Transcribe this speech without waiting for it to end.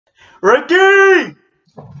Ricky!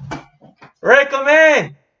 Rick, come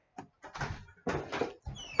in!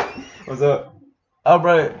 What's up? Oh,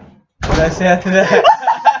 bro. What did I say after that?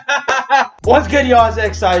 What's good, y'all? It's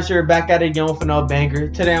X-Size here, back at it again with another banger.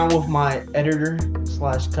 Today I'm with my editor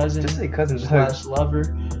slash cousin. Just say cousin slash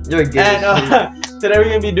lover. You're a And today we're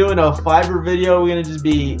gonna be doing a Fiverr video. We're gonna just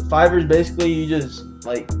be Fiverr's basically you just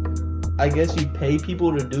like, I guess you pay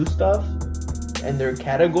people to do stuff and their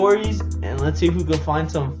categories, and let's see if we can find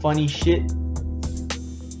some funny shit.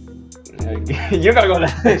 You gotta go to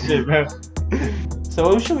that shit, bro. So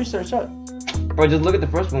what should we search up? Bro, just look at the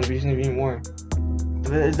first one. We just need more.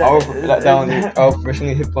 Is that, Oh,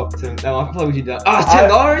 professionally hip hop team. That one, what would you do? Ah,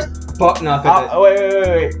 $10? Fuck no.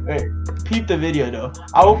 Wait. Peep the video though.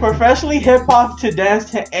 I will professionally hip hop to dance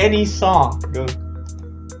to any song. Go.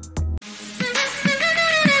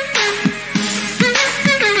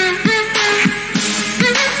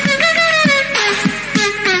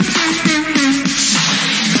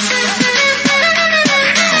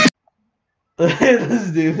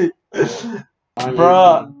 Let's do it.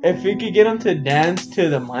 Bruh, if we could get him to dance to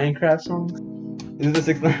the Minecraft song. Is it the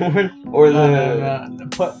 6ix9ine one? Or no.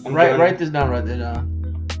 Write this down.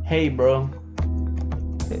 Hey, bro.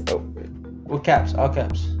 Hey, oh, wait. With caps, all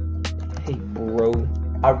caps. Hey, bro.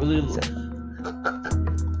 I really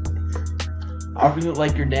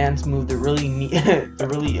like your dance move. They're really neat. They're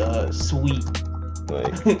really sweet.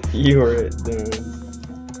 Like, you are it.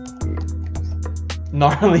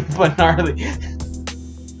 Gnarly, but gnarly.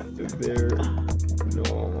 There.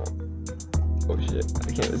 No. Oh shit.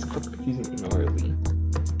 I can't. It's confusing. Gnarly.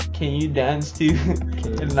 Can you dance to?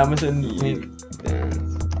 And I'm gonna send link.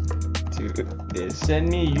 Dance to this. Send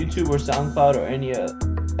me a YouTube or SoundCloud or any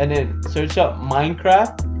and then search up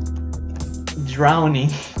Minecraft drowning.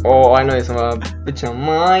 Oh, I know it's about bitch of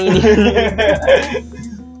mine.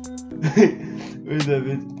 Where's that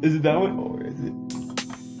bitch? Is it that one? Or is it?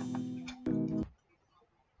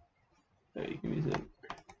 Hey, give me a sec.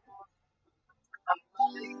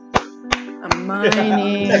 I'm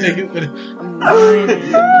mining.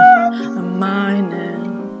 I'm mining.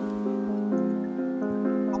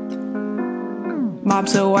 Mob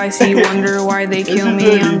so icy, wonder why they kill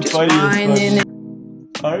me. I'm just mining.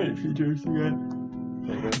 Alright, future again.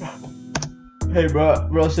 Hey,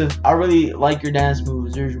 bro says I really like your dance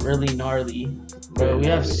moves. They're really gnarly, bro. We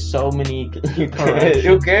have so many corrections.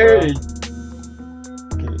 Who cares?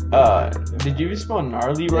 Did you spell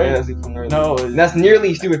gnarly right? Yeah, that's gnarly. No, that's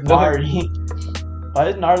nearly stupid. Gnarly. Why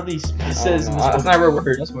is gnarly says? That's not a real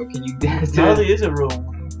word. That's what. Can you dance? Gnarly is a real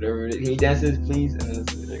one. Whatever. Can you dance this, please? And then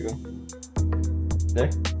there you go.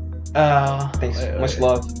 There. Thanks. Much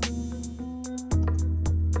love.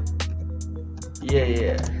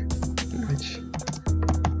 Yeah. Much.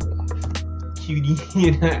 Cutie.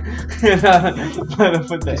 Let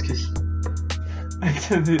put that.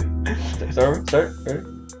 Start.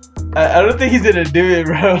 I don't think he's gonna do it,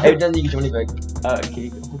 bro. Every time you get your money back. Okay.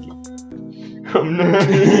 I'm not.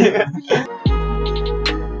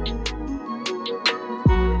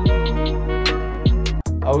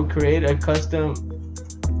 I would create a custom.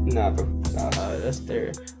 Nah, bro. That's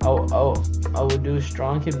there. I would do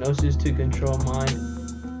strong hypnosis to control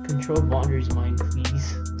Bonder's mind,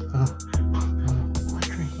 please.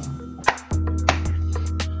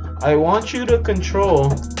 I want you to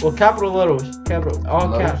control. Well, capital letters,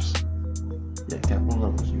 all caps. Yeah, capital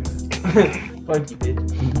letters. Fuck you,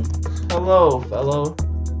 bitch. Hello, fellow.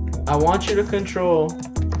 I want you to control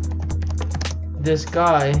this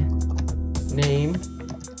guy named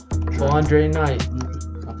Andre Knight.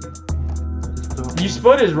 You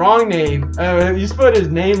spelled his wrong name. You spelled his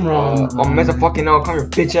name wrong. I'm mess a fucking now. Come your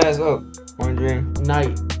bitch ass up. Andre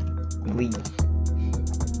Knight. Lee.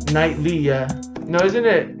 Knight Lee, yeah. No, isn't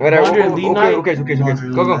it? Whatever. Andre Lee Knight? Okay. Go.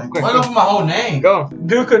 Why not for my whole name? Go.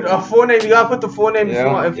 Dude, a full name. You gotta put the full name if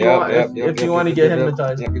you want to get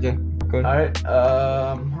hypnotized. Yeah, good. Alright,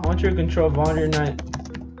 I want you to control Bonner Knight.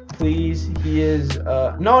 Please, he is,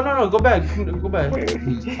 no, go back.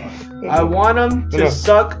 I want him to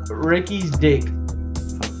suck Ricky's dick.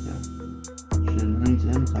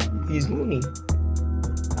 He's loony.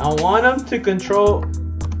 I want him to control,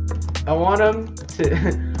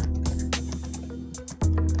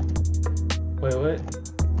 wait, what?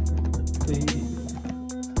 Please.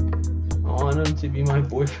 I want him to be my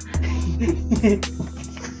boyfriend.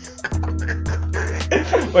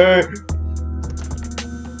 Wait.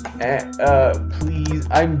 Please,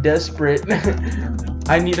 I'm desperate.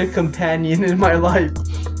 I need a companion in my life.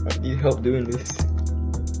 I need help doing this.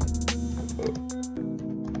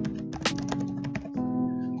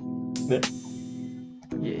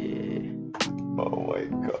 Yeah. Oh my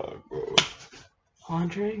god, bro.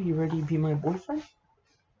 Andre, you ready to be my boyfriend?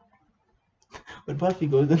 What about if he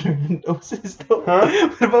goes under hypnosis though? Huh?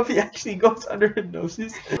 What about if he actually goes under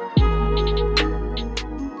hypnosis?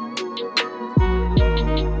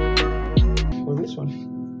 Or this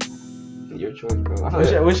one? Your choice, bro.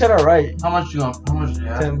 What should I write? How much do you have?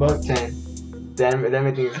 $10. 10. Damn,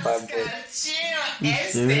 everything is 5 bucks.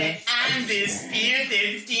 Is the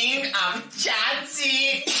undisputed king of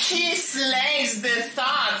Chatsy. He slays the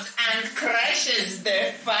thoughts and crushes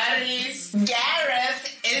the furries.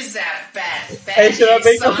 Gareth is a pathetic Hey, should I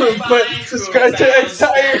make him put subscribe to the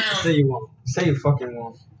entire? Say you won't. Say you fucking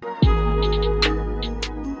won't.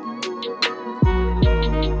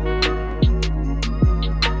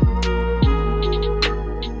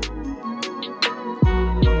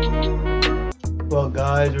 Well,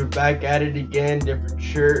 guys, we're back at it again. Different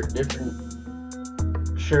shirt.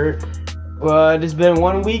 Well, it's been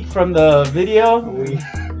 1 week from the video.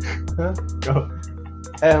 Huh? Go.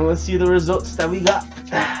 And let's see the results that we got.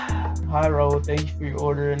 Hi, Ro. Thank you for your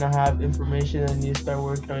order, and I have information I need to start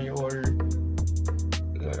working on your order.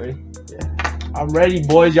 Ready? Yeah. I'm ready,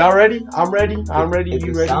 boys. Y'all ready? I'm ready. I'm ready. It's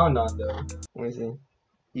You the ready? sound on though. Let me see.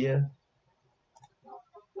 Yeah.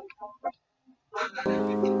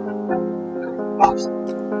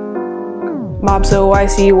 Mob so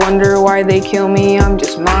icy, wonder why they kill me. I'm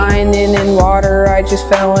just mining in water, I just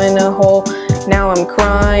fell in a hole. Now I'm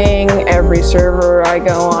crying every server I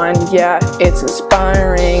go on. Yeah, it's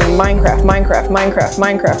inspiring. Minecraft,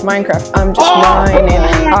 I'm just mining.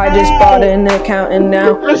 I just bought an account and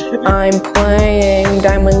now I'm playing.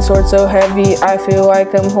 Diamond sword so heavy, I feel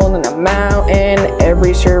like I'm holding a mountain.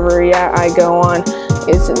 Every server, yeah, I go on.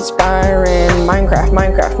 It's inspiring. Minecraft,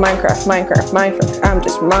 I'm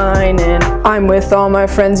just mining. I'm with all my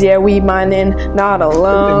friends, yeah, we mining. Not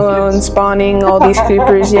alone, spawning all these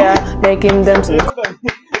creepers, yeah, making them some.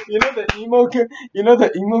 You know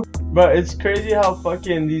the emo. But it's crazy how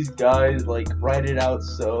fucking these guys like write it out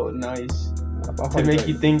so nice to make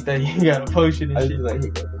you think that you got a potion and shit.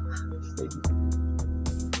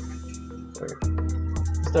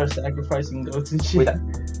 Start sacrificing goats and shit.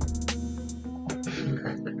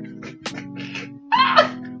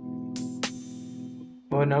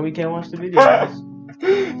 Well, now we can't watch the video.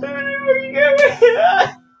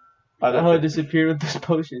 I'll disappear with this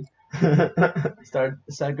potion. Start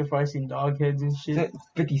sacrificing dog heads and shit.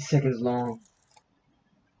 50 seconds long.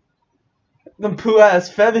 Them poo ass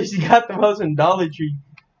feathers, you got the most in Dollar Tree.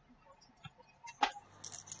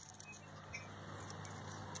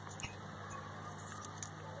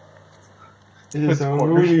 This is so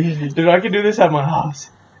rude. Dude, I can do this at my house.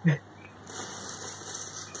 This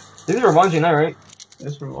is Revenge night, right?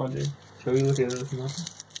 That's for Wonder. Shall we look at this now?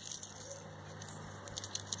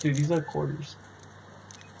 Dude, these are quarters.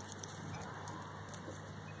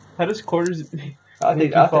 How does quarters I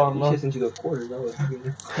make think you fall in you love? should send you the quarters. That was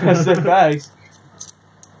That's the bags.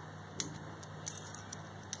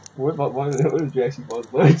 what did you actually bought?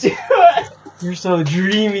 You're so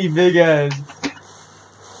dreamy, big ass.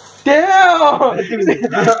 Damn!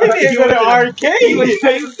 You go to arcade! He was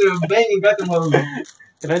straight to the bank and got them home.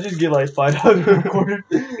 Can I just get like $5 per quarter?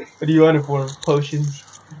 What do you want it for? Potions.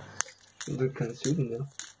 Look kind of soothing though.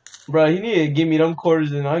 Bro, you need to give me them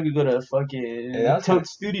quarters and I could go to fucking Tote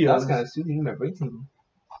Studios. That was kind of soothing. You remember breaking.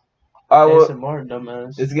 Alright, well, ASMR,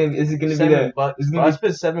 dumbass. is it gonna be $7 bucks. I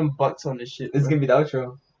spent $7 on this shit. It's gonna be the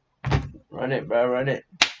outro. Run it, bro. Run it.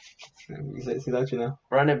 You say the outro now.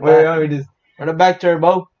 Run it back. Wait, let me just. Run it back,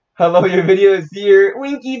 Turbo. Hello, your video is here.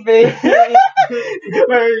 Winky face.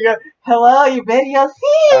 Where you go? Hello, your video's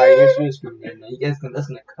here. Alright, you're screwed, man. You guys that's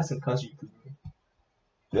gonna cost you.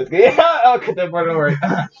 That's good. I'll cut that part over.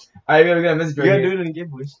 Alright, we got a message right You here. gotta do it in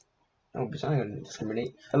giveaways. Oh, bitch, I'm not gonna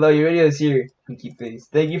discriminate. Hello, your video is here. Winky face.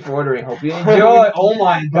 Thank you for ordering. Hope you enjoy. Oh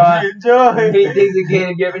my god. Enjoy. Hey, thanks again.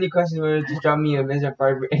 If you have any questions, just drop me a message on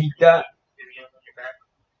Fiverr.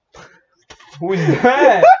 Who's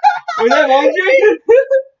that? Was that Andre?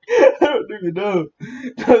 I don't even know.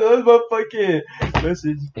 That was my fucking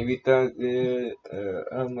message. Maybe thought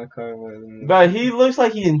on my car. But he looks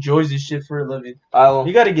like he enjoys this shit for a living. I will.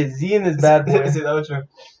 You gotta get Z in this bad boy. This is the outro.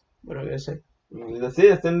 What do I gotta say? That's it.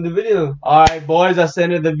 That's the end of the video. Alright, boys, I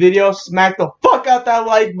sent in the video. Smack the fuck out that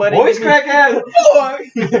like button. Voice crack ass.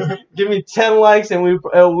 Give me 10 likes and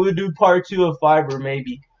we'll do part 2 of Fiverr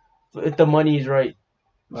maybe. If the money is right.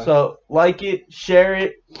 Right. So, like it, share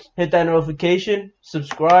it, hit that notification,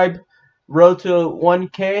 subscribe, road to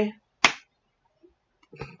 1K.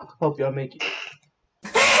 Hope y'all make it.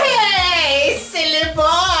 Hey, silly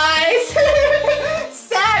boys!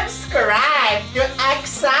 Subscribe to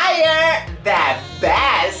Axire, the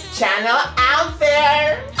best channel out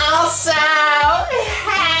there. Also,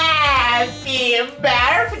 embarrassing.